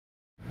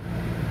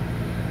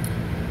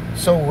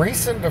So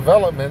recent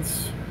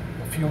developments,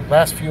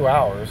 last few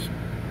hours,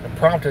 have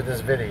prompted this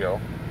video,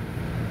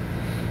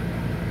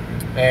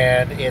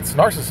 and it's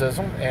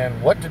narcissism and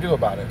what to do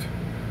about it.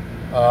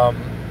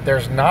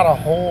 There's not a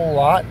whole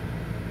lot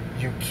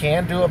you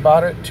can do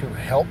about it to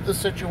help the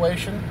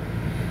situation.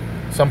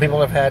 Some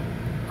people have had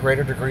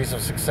greater degrees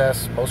of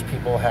success. Most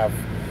people have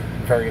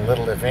very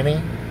little, if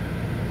any.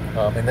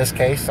 In this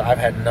case, I've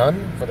had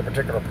none for the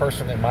particular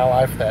person in my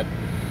life that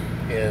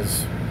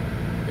is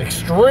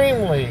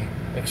extremely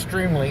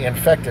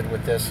infected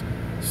with this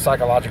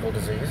psychological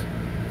disease.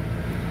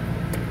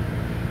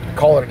 I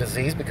call it a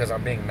disease because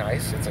I'm being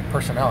nice. It's a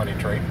personality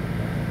trait.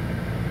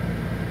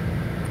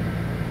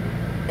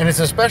 And it's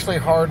especially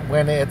hard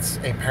when it's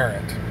a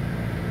parent.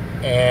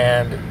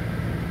 And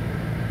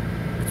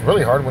it's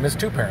really hard when it's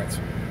two parents.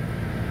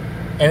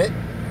 And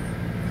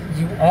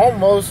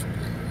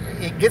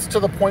it gets to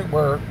the point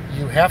where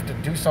you have to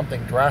do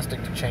something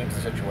drastic to change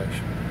the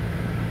situation.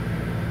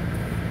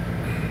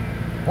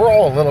 We're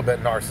all a little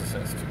bit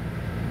narcissist.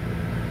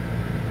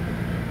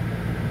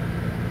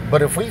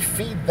 But if we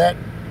feed that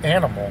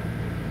animal,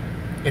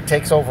 it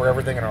takes over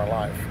everything in our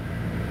life.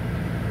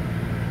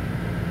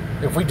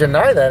 If we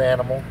deny that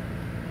animal,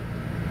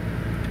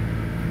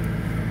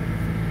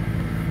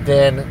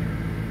 then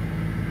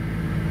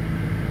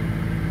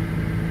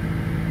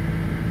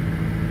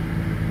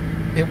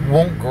it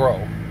won't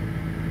grow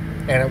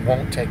and it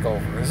won't take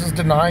over. This is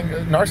denying.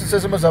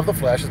 Narcissism is of the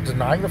flesh. It's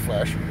denying the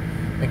flesh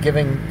and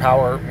giving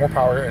more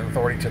power and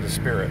authority to the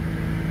spirit.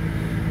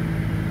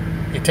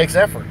 It takes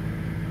effort.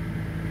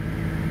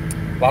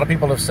 A lot of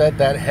people have said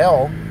that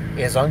hell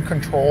is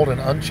uncontrolled and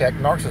unchecked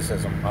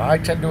narcissism. I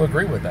tend to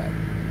agree with that.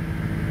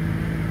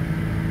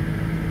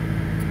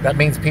 That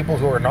means people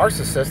who are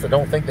narcissists that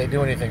don't think they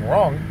do anything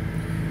wrong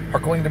are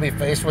going to be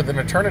faced with an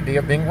eternity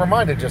of being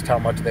reminded just how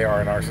much they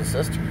are a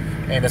narcissist,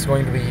 and it's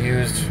going to be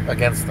used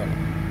against them.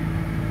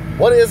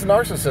 What is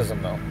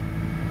narcissism, though?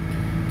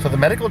 So the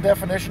medical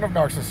definition of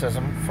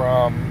narcissism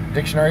from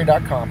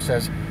dictionary.com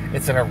says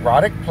it's an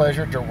erotic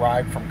pleasure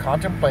derived from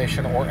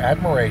contemplation or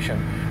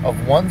admiration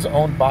of one's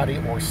own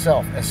body or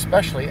self,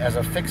 especially as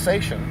a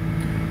fixation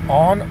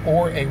on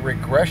or a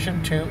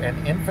regression to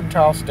an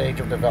infantile stage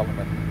of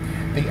development.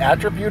 The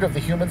attribute of the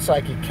human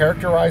psyche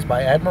characterized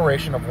by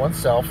admiration of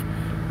oneself,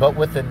 but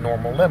within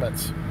normal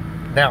limits.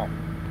 Now,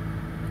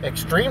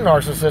 extreme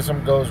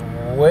narcissism goes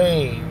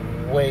way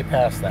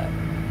past that,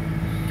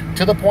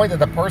 to the point that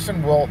the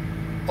person will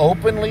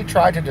openly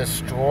try to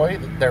destroy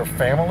their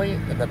family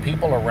and the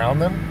people around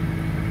them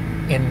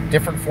in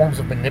different forms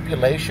of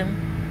manipulation,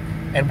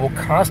 and will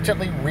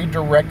constantly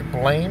redirect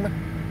blame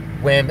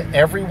when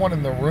everyone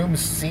in the room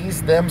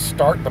sees them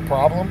start the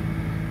problem,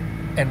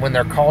 and when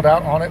they're called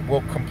out on it,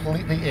 will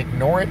completely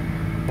ignore it,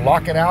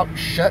 block it out,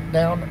 shut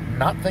down,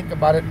 not think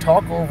about it,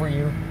 talk over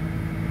you,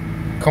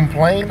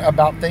 complain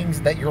about things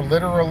that you're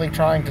literally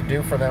trying to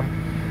do for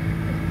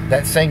them,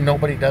 that saying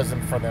nobody does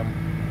them for them,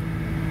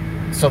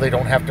 so they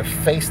don't have to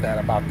face that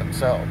about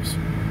themselves.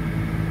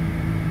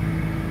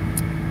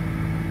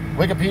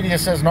 Wikipedia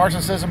says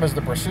narcissism is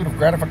the pursuit of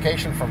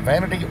gratification from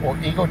vanity or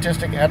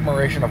egotistic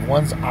admiration of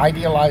one's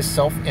idealized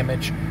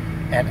self-image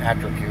and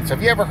attributes.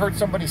 Have you ever heard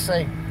somebody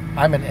say,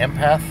 I'm an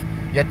empath,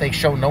 yet they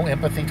show no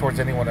empathy towards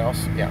anyone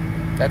else? Yeah,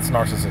 that's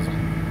narcissism.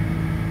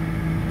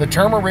 The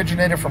term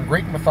originated from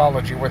Greek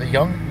mythology, where the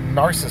young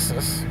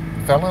Narcissus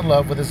fell in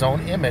love with his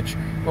own image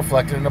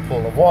reflected in a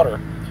pool of water.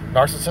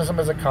 Narcissism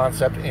is a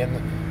concept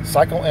in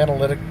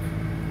psychoanalytic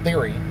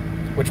theory,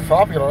 which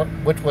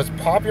was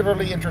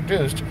popularly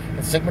introduced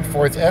in Sigmund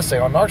Freud's essay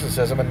on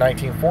narcissism in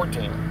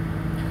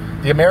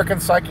 1914. The American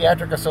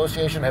Psychiatric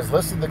Association has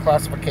listed the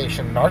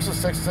classification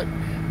narcissistic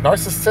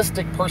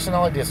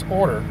personality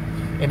disorder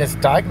in its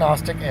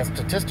diagnostic and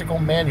statistical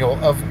manual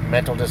of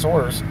mental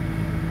disorders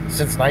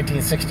since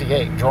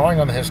 1968, drawing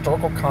on the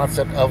historical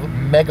concept of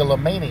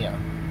megalomania,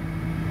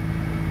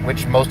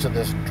 which most of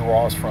this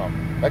draws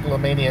from.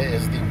 Megalomania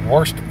is the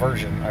worst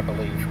version, I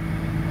believe,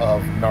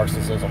 of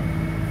narcissism,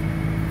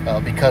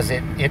 because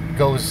it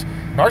goes,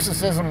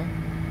 narcissism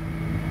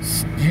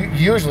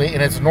usually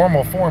in its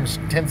normal forms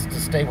tends to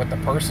stay with the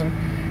person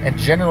and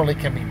generally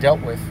can be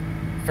dealt with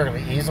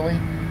fairly easily.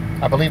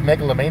 I believe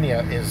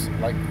megalomania is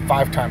like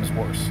 5 times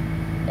worse.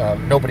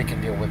 Nobody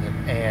can deal with it,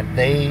 and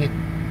they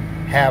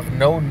have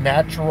no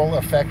natural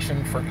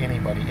affection for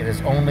anybody.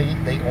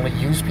 They only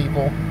use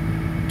people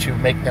to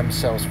make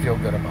themselves feel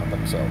good about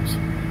themselves.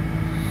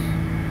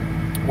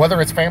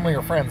 Whether it's family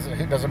or friends,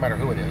 it doesn't matter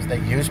who it is.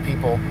 They use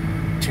people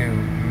to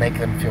make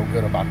them feel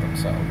good about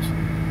themselves.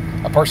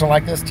 A person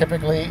like this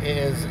typically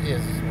is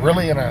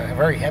really in a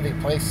very heavy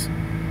place.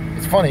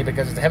 It's funny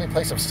because it's a heavy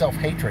place of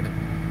self-hatred,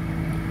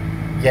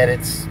 yet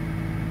it's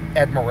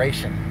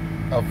admiration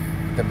of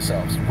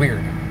themselves.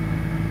 Weird.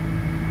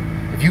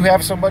 If you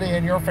have somebody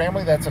in your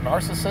family that's a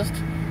narcissist,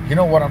 you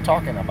know what I'm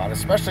talking about,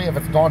 especially if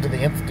it's gone to the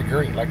nth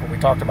degree, like what we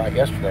talked about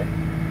yesterday.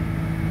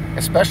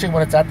 Especially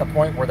when it's at the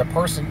point where the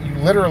person, you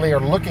literally are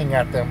looking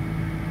at them,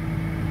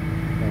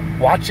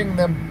 watching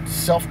them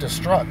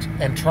self-destruct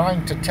and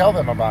trying to tell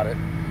them about it,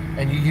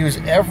 and you use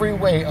every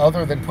way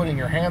other than putting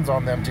your hands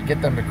on them to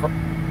get them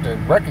to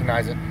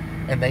recognize it,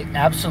 and they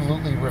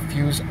absolutely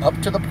refuse up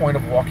to the point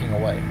of walking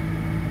away,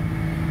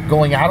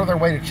 going out of their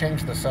way to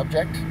change the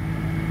subject,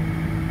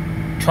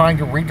 trying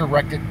to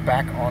redirect it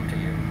back onto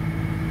you.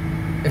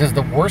 It is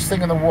the worst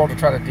thing in the world to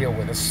try to deal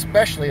with,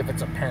 especially if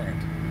it's a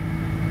parent.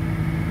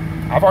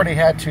 I've already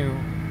had to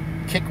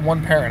kick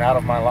one parent out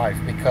of my life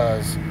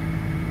because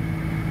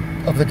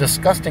of the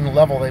disgusting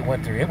level they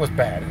went through. It was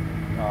bad.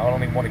 I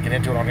don't even want to get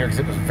into it on here because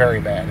it was very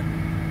bad.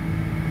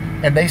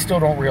 And they still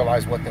don't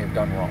realize what they've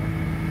done wrong.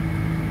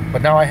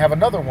 But now I have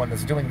another one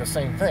that's doing the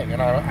same thing,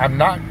 and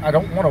I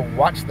don't want to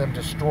watch them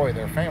destroy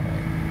their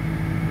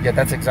family. Yet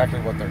that's exactly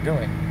what they're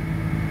doing.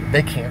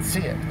 They can't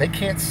see it. They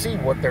can't see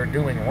what they're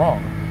doing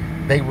wrong.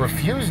 They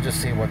refuse to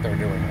see what they're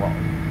doing wrong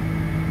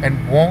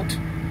and won't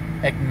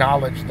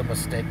acknowledge the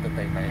mistake that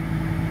they made.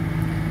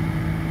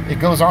 It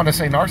goes on to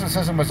say,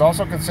 narcissism is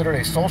also considered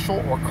a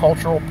social or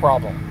cultural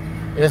problem.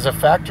 It is a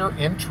factor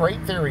in trait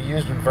theory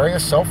used in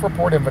various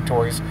self-report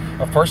inventories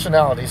of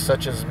personalities,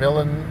 such as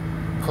Millen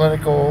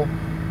Clinical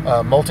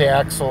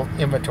Multi-Axel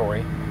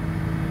Inventory.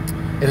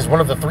 It is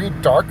one of the 3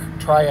 dark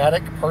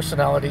triadic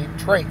personality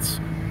traits.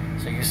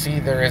 So you see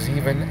there is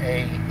even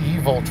a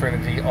evil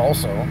trinity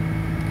also.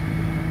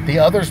 The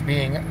others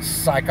being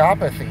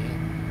psychopathy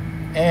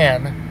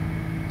and,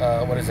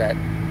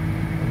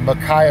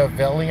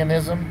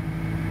 Machiavellianism,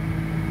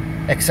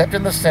 except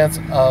in the sense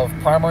of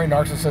primary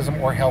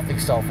narcissism or healthy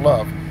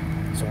self-love.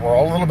 So we're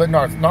all a little bit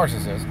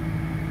narcissists.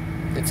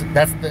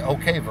 That's the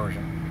okay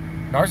version.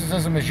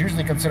 Narcissism is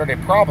usually considered a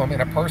problem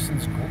in a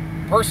person's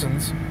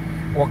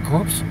or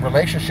group's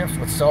relationships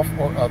with self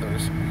or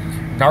others.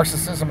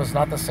 Narcissism is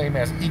not the same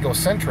as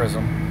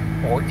egocentrism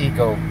or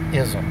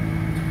egoism.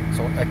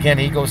 So again,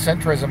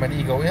 egocentrism and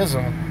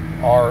egoism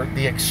are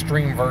the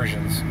extreme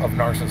versions of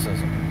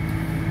narcissism.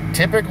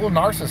 Typical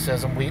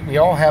narcissism, we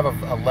all have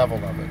a level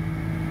of it.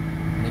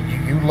 I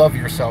mean, you love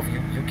yourself,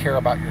 you care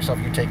about yourself,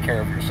 you take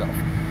care of yourself.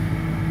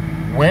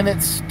 When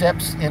it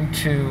steps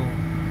into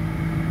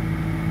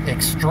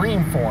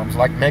extreme forms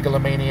like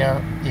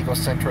megalomania,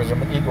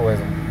 egocentrism, and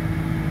egoism,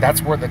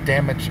 that's where the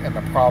damage and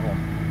the problem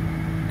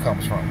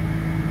comes from.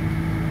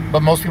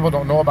 But most people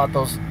don't know about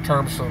those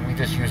terms, so we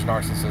just use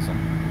narcissism.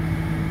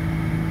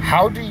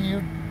 How do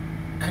you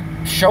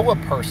show a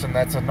person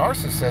that's a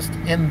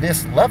narcissist in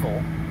this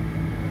level,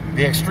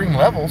 the extreme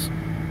levels?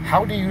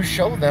 How do you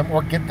show them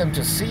or get them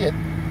to see it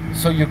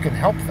so you can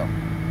help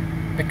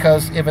them?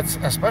 Because if it's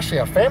especially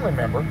a family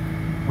member,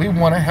 we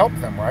want to help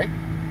them, right?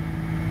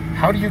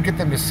 How do you get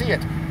them to see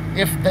it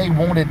if they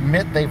won't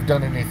admit they've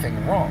done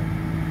anything wrong?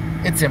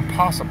 It's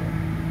impossible.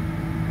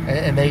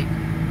 And they,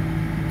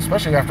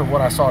 especially after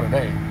what I saw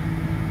today,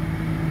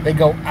 they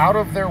go out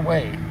of their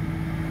way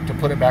to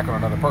put it back on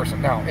another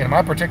person. Now, in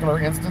my particular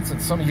instance,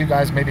 and some of you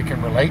guys maybe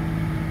can relate,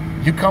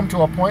 you come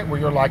to a point where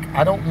you're like,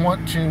 I don't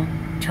want to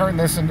turn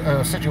this into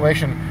a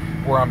situation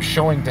where I'm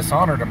showing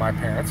dishonor to my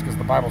parents, because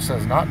the Bible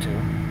says not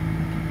to,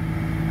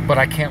 but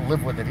I can't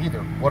live with it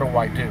either. What do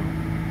I do?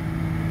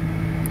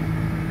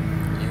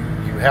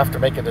 You have to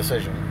make a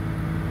decision,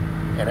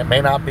 and it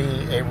may not be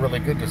a really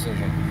good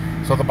decision.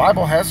 So the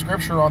Bible has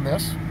scripture on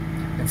this.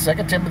 In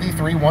 2 Timothy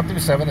 3,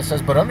 1-7, it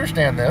says, "But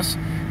understand this,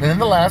 that in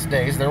the last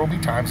days there will be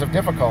times of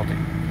difficulty.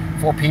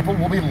 For people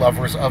will be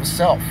lovers of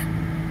self,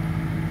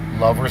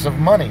 lovers of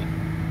money,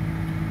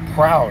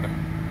 proud,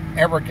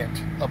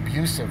 arrogant,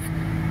 abusive,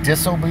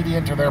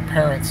 disobedient to their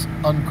parents,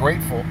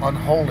 ungrateful,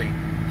 unholy,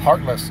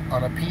 heartless,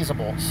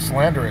 unappeasable,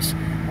 slanderous,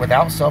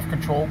 without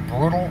self-control,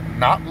 brutal,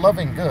 not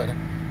loving good,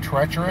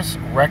 treacherous,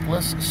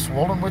 reckless,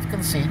 swollen with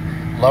conceit,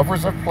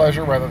 lovers of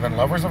pleasure rather than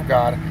lovers of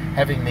God,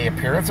 having the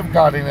appearance of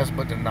godliness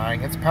but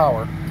denying its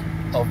power.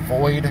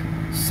 Avoid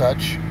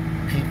such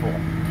people."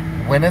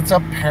 When it's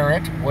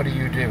apparent, what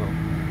do?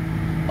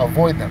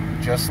 Avoid them,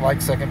 just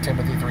like 2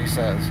 Timothy 3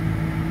 says.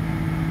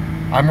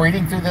 I'm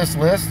reading through this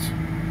list,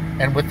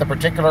 and with the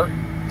particular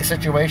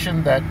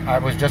situation that I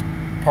was just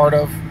part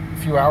of a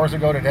few hours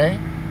ago today,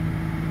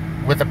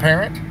 with a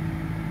parent,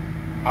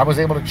 I was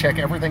able to check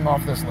everything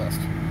off this list.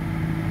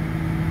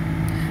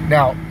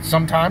 Now,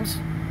 sometimes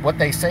what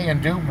they say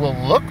and do will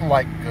look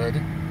like good,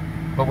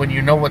 but when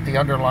you know what the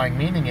underlying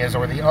meaning is,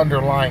 or the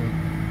underlying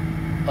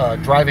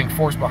driving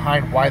force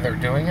behind why they're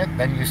doing it,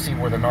 then you see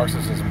where the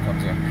narcissism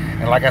comes in.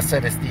 And like I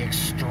said, it's the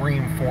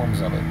extreme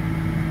forms of it,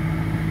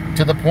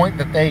 to the point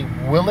that they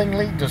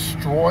willingly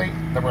destroy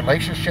the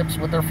relationships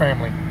with their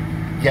family,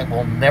 yet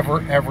will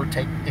never ever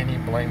take any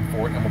blame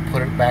for it and will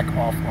put it back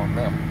off on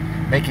them,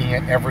 making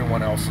it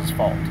everyone else's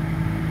fault.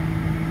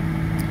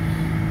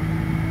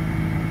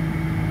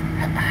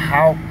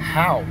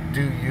 How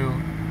do you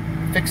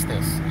fix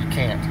this? You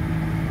can't.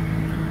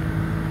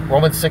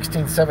 Romans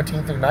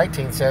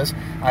 16:17-19 says,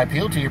 "I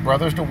appeal to you,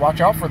 brothers, to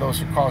watch out for those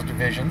who cause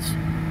divisions."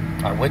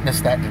 I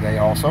witnessed that today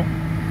also.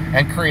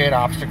 "And create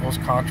obstacles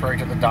contrary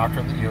to the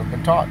doctrine that you have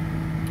been taught."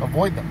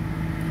 Avoid them.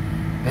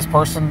 This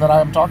person that I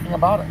am talking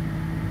about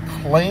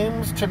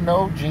claims to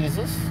know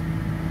Jesus,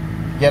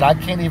 yet I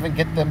can't even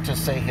get them to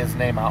say his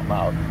name out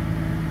loud.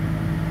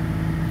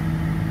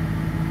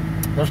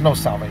 There's no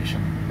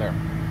salvation there.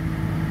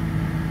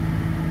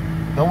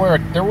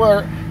 They'll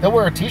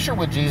wear a T-shirt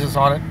with Jesus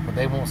on it, but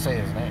they won't say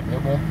his name. They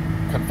won't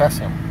confess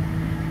him.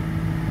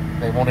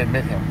 They won't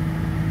admit him.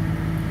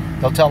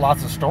 They'll tell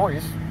lots of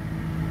stories,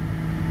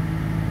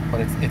 but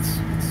it's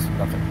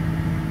nothing.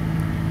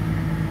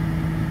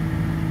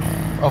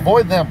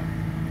 Avoid them,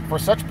 for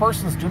such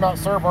persons do not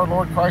serve our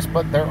Lord Christ,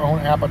 but their own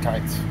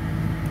appetites.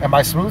 And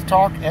by smooth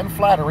talk and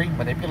flattery,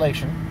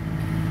 manipulation,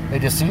 they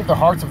deceive the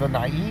hearts of the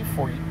naive.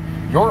 For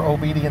your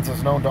obedience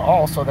is known to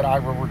all, so that I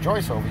will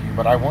rejoice over you.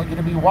 But I want you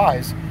to be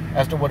wise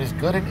as to what is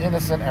good, and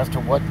innocent as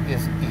to what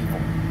is evil.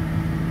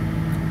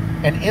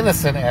 And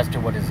innocent as to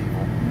what is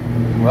evil.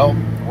 Well,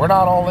 we're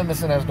not all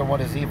innocent as to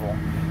what is evil.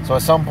 So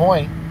at some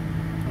point,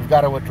 we've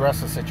got to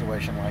address a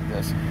situation like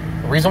this.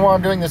 The reason why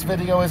I'm doing this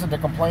video isn't to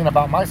complain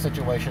about my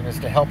situation, is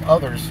to help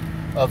others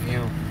of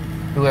you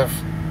who have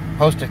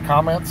posted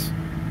comments,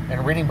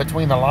 and reading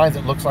between the lines,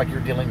 it looks like you're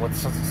dealing with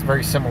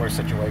very similar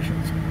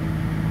situations.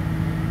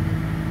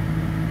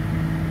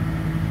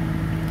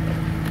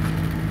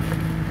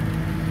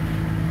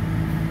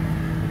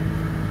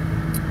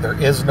 There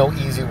is no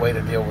easy way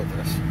to deal with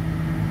this.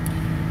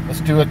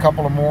 Let's do a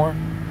couple of more.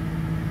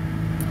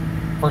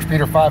 1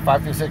 Peter 5,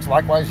 5-6.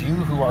 Likewise, you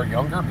who are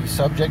younger, be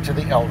subject to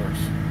the elders.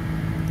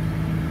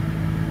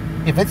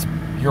 If it's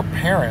your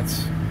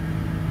parents,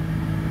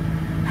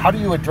 how do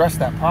you address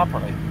that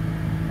properly?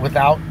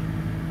 Without,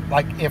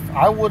 like, if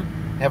I would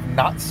have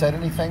not said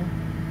anything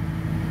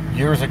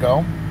years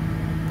ago,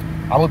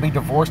 I would be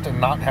divorced and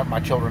not have my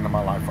children in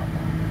my life right now.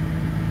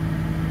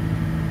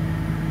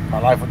 My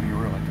life would be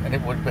ruined, and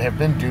it would have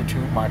been due to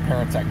my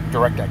parents'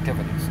 direct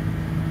activities.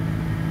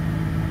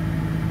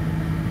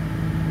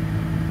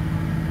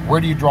 Where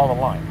do you draw the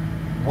line?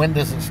 When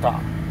does it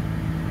stop?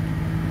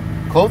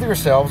 Clothe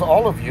yourselves,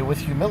 all of you, with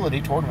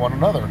humility toward one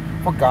another,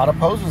 for God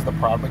opposes the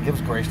proud but gives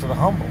grace to the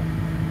humble.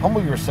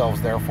 Humble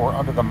yourselves, therefore,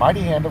 under the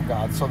mighty hand of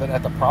God, so that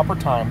at the proper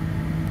time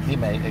he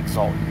may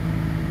exalt you.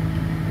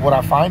 What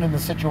I find in the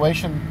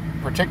situation,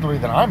 particularly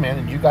that I'm in,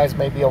 and you guys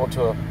may be able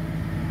to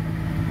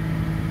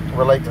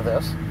relate to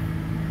this,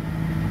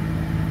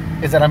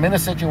 is that I'm in a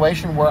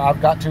situation where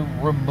I've got to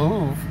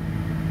remove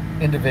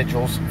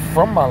individuals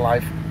from my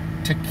life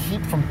to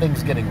keep from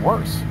things getting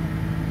worse,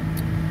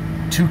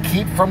 to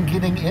keep from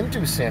getting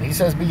into sin. He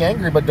says, be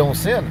angry, but don't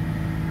sin.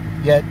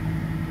 Yet,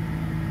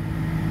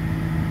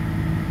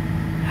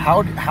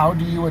 how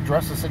do you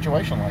address a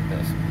situation like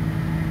this?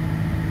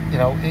 You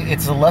know,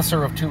 it's the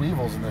lesser of two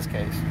evils in this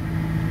case.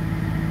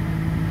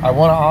 I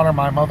want to honor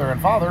my mother and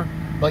father,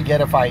 but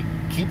yet if I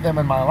keep them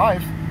in my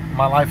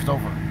life's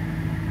over.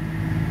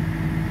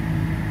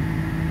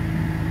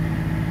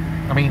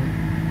 I mean,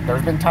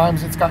 there's been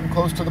times it's gotten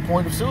close to the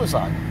point of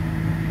suicide.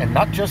 And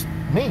not just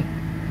me.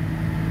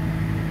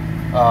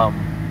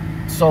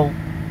 So,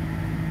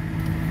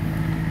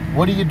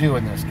 what do you do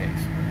in this case?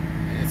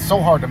 It's so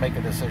hard to make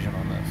a decision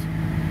on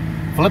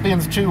this.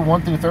 Philippians 2,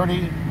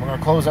 1-30, we're going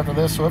to close after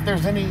this. So if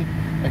there's any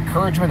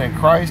encouragement in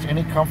Christ,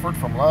 any comfort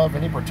from love,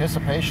 any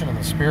participation in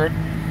the Spirit,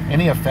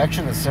 any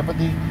affection and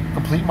sympathy,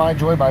 complete my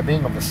joy by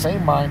being of the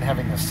same mind,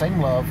 having the same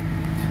love,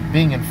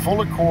 being in full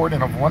accord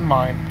and of one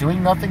mind,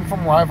 doing nothing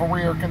from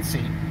rivalry or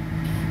conceit,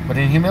 but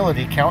in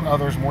humility count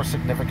others more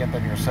significant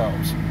than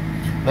yourselves.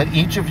 Let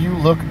each of you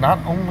look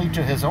not only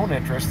to his own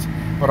interests,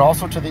 but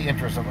also to the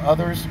interests of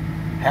others.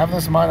 Have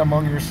this mind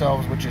among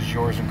yourselves, which is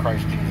yours in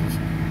Christ Jesus.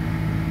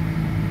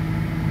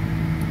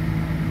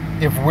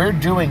 If we're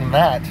doing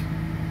that,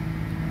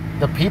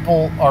 the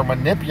people are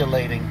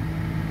manipulating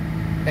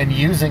and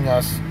using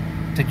us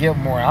to get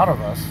more out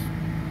of us.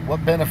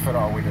 What benefit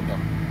are we to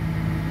them?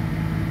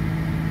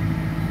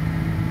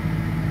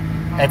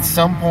 At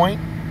some point,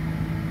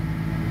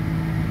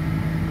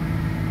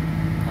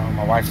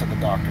 my wife's at the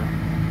doctor.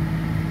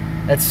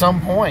 At some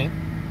point,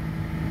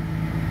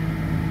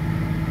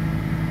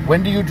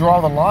 when do you draw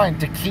the line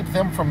to keep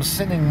them from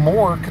sinning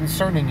more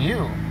concerning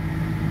you?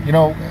 You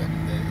know,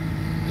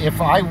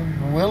 if I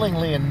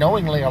willingly and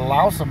knowingly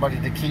allow somebody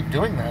to keep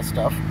doing that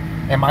stuff,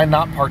 am I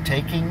not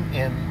partaking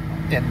in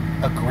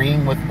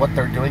agreeing with what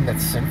they're doing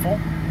that's sinful?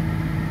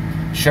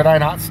 Should I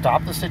not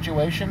stop the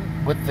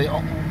situation with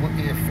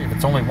if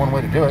it's only one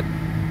way to do it,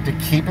 to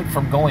keep it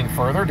from going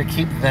further, to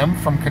keep them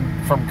from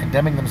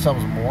condemning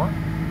themselves more?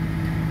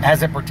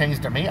 As it pertains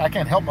to me, I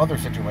can't help other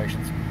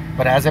situations,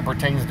 but as it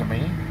pertains to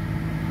me,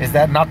 is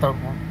that not the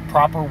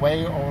proper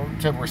way or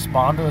to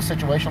respond to a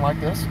situation like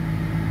this?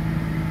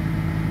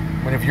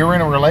 But if you're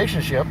in a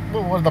relationship,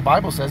 well, what the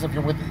Bible says, if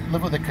you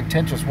live with a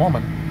contentious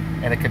woman,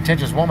 and a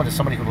contentious woman is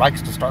somebody who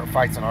likes to start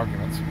fights and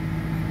arguments.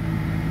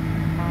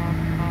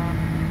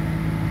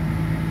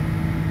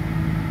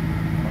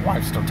 My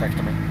wife's still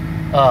texting me.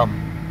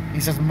 He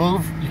says,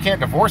 you can't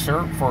divorce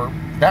her for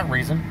that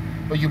reason,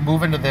 but you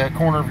move into the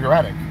corner of your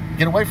attic.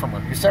 Get away from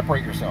her. You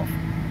separate yourself.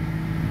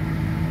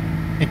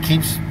 It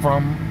keeps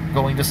from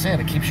going to sin.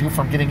 It keeps you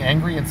from getting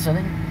angry and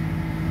sinning.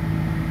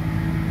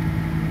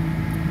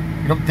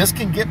 You know, this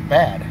can get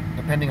bad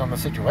depending on the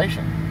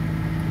situation.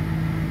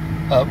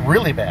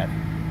 Really bad.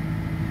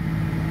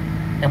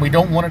 And we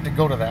don't want it to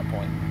go to that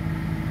point.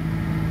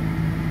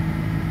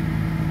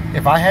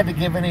 If I had to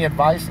give any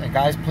advice, and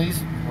guys,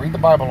 please read the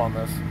Bible on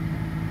this,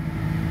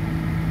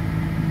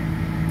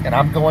 and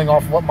I'm going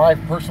off what my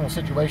personal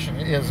situation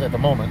is at the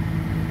moment,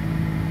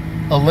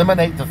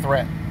 eliminate the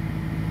threat.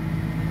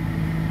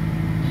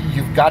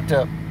 You've got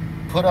to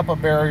put up a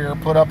barrier,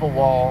 put up a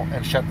wall,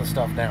 and shut the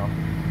stuff down.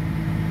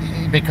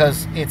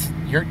 Because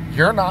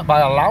you're not,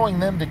 by allowing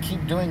them to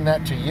keep doing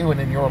that to you and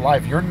in your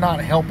life, you're not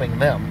helping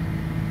them.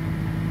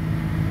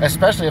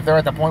 Especially if they're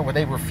at the point where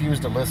they refuse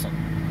to listen.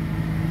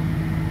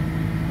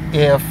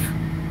 If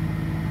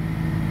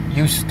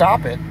you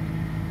stop it,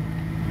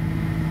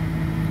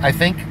 I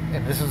think,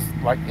 and this is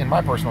like in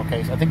my personal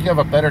case, I think you have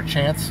a better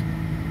chance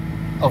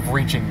of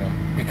reaching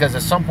them. Because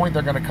at some point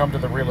they're going to come to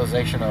the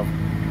realization of,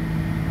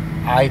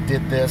 I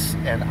did this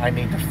and I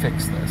need to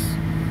fix this.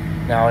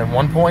 Now, in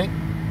one point,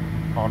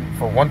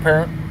 for one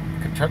parent,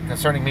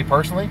 concerning me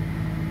personally,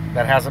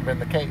 that hasn't been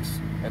the case.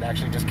 It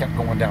actually just kept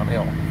going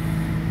downhill.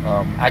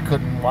 I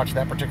couldn't watch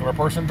that particular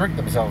person drink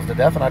themselves to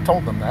death, and I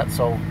told them that,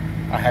 so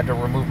I had to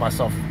remove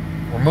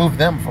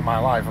them from my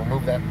life,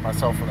 remove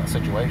myself from that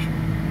situation.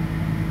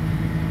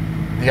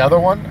 The other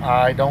one,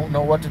 I don't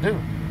know what to do,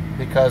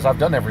 because I've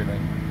done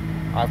everything.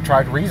 I've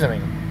tried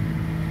reasoning,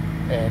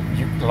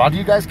 and a lot of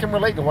you guys can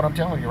relate to what I'm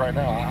telling you right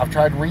now. I've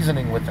tried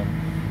reasoning with them.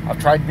 I've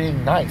tried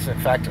being nice. In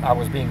fact, I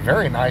was being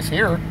very nice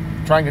here,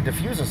 trying to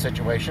diffuse a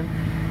situation,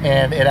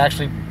 and it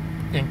actually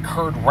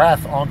incurred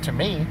wrath onto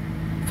me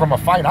from a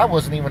fight I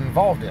wasn't even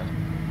involved in.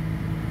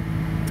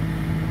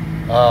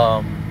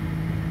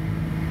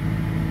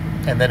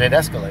 And then it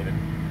escalated.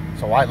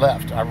 So I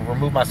left. I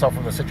removed myself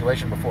from the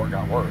situation before it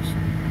got worse.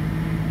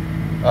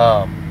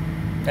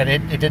 And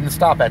it didn't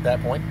stop at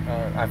that point.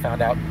 I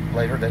found out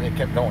later that it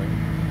kept going.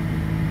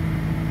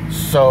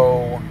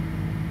 So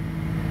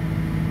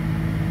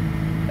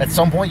at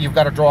some point, you've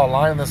got to draw a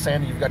line in the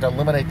sand. You've got to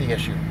eliminate the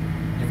issue.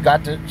 You've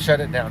got to shut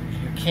it down.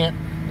 You can't,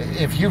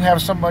 if you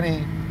have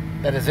somebody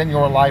that is in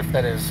your life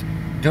that is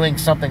doing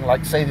something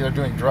like, say they're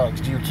doing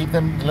drugs, do you keep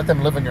them, let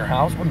them live in your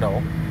house? Well,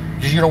 no,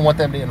 because you don't want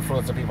them to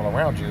influence the people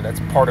around you. That's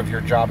part of your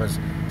job,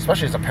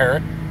 especially as a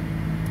parent,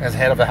 as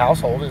head of the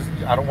household, is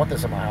I don't want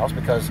this in my house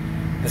because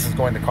this is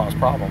going to cause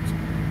problems.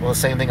 Well, the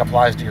same thing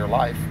applies to your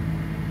life.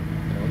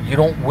 You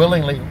don't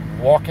willingly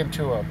walk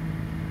into a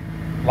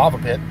lava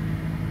pit.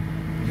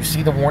 You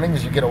see the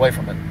warnings, you get away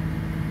from it.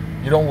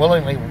 You don't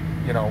willingly,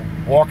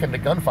 walk into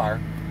gunfire.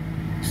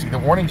 You see the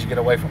warnings, you get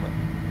away from it.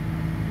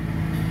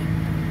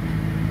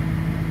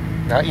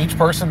 Now, each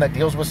person that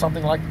deals with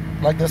something like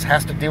this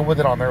has to deal with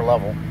it on their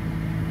level.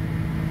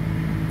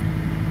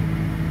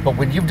 But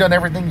when you've done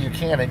everything you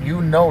can and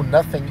you know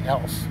nothing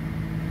else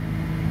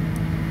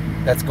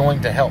that's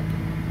going to help,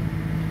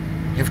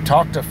 you've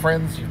talked to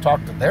friends, you've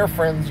talked to their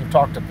friends, you've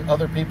talked to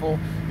other people,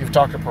 you've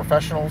talked to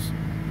professionals,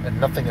 and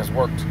nothing has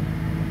worked.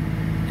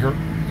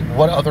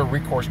 What other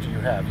recourse do you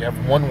have? You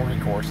have one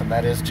recourse, and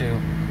that is to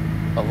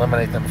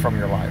eliminate them from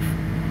your life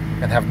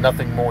and have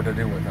nothing more to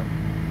do with them.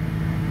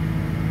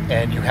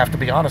 And you have to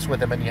be honest with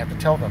them, and you have to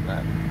tell them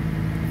that.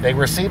 If they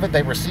receive it,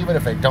 they receive it.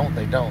 If they don't,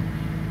 they don't.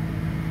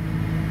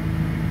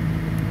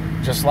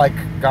 Just like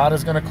God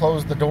is going to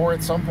close the door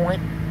at some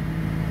point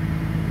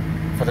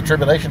for the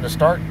tribulation to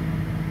start,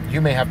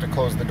 you may have to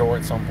close the door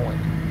at some point.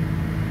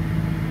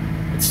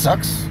 It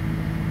sucks.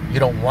 You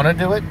don't want to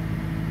do it.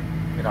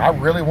 I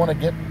really want to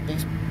get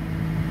these.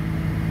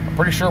 I'm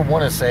pretty sure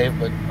one is saved,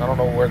 but I don't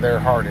know where their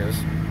heart is.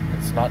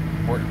 It's not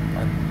where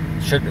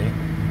it should be.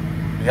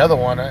 The other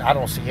one, I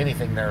don't see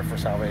anything there for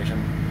salvation.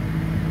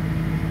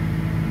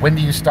 When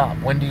do you stop?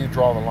 When do you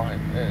draw the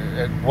line?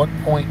 At what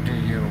point do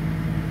you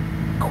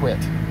quit?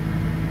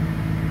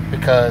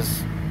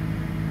 Because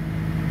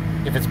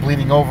if it's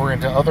bleeding over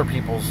into other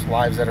people's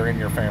lives that are in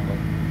your family,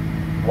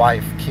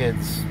 wife,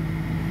 kids,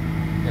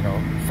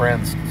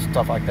 friends,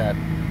 stuff like that,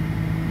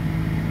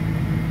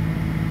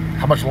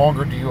 how much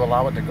longer do you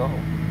allow it to go?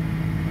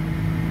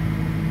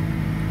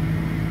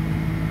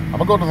 I'm going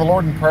to go to the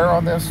Lord in prayer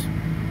on this,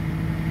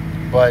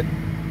 but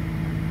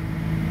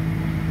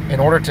in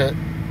order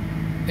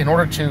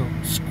to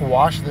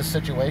squash this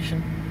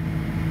situation,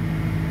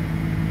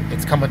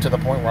 it's coming to the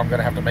point where I'm going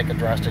to have to make a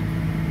drastic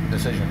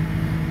decision.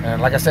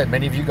 And like I said,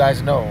 many of you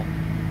guys know,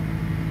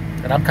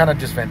 and I'm kind of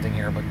just venting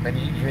here, but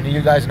many of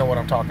you guys know what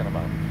I'm talking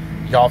about.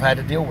 Y'all have had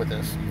to deal with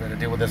this. You've had to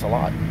deal with this a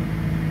lot.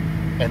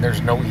 And there's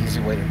no easy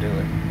way to do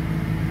it.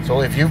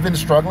 So if you've been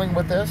struggling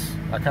with this,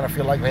 I kind of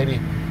feel like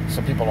maybe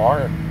some people are,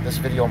 and this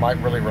video might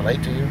really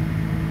relate to you.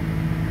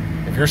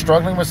 If you're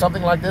struggling with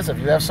something like this, if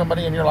you have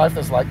somebody in your life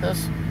that's like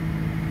this,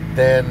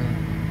 then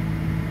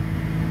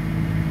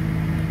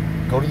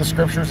go to the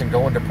scriptures and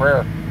go into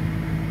prayer.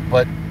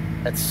 But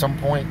at some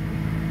point,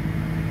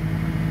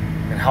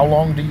 and how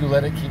long do you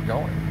let it keep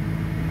going?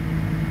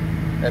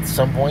 At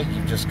some point,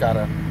 you've just got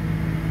to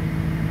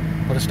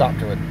put a stop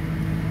to it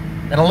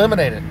and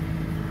eliminate it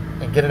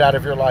and get it out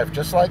of your life.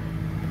 Just like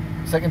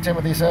 2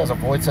 Timothy says,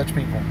 avoid such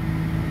people.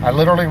 I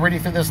literally read you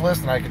through this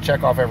list and I could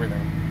check off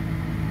everything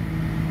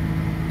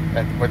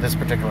with this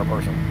particular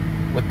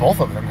person. With both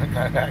of them,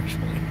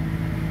 actually.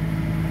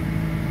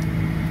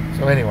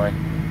 So anyway,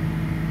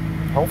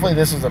 hopefully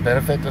this is a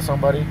benefit to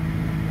somebody.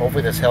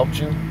 Hopefully this helped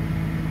you.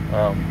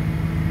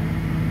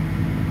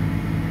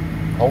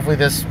 Hopefully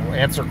this will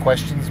answer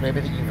questions maybe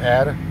that you've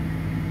had,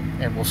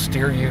 and will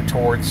steer you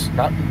towards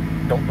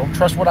don't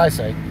trust what I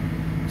say.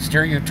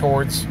 Steer you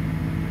towards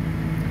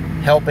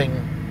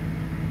helping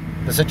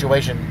the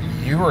situation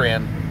you are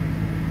in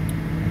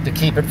to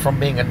keep it from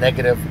being a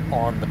negative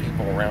on the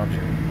people around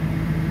you.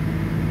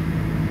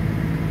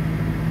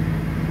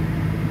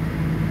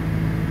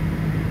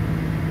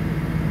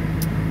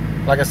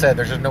 Like I said,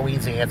 there's just no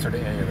easy answer to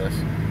any of this.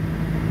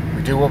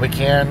 We do what we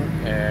can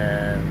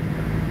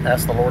and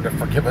ask the Lord to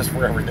forgive us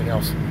for everything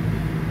else.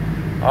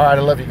 All right,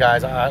 I love you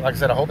guys. Like I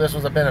said, I hope this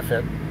was a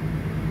benefit.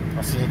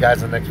 I'll see you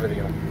guys in the next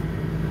video.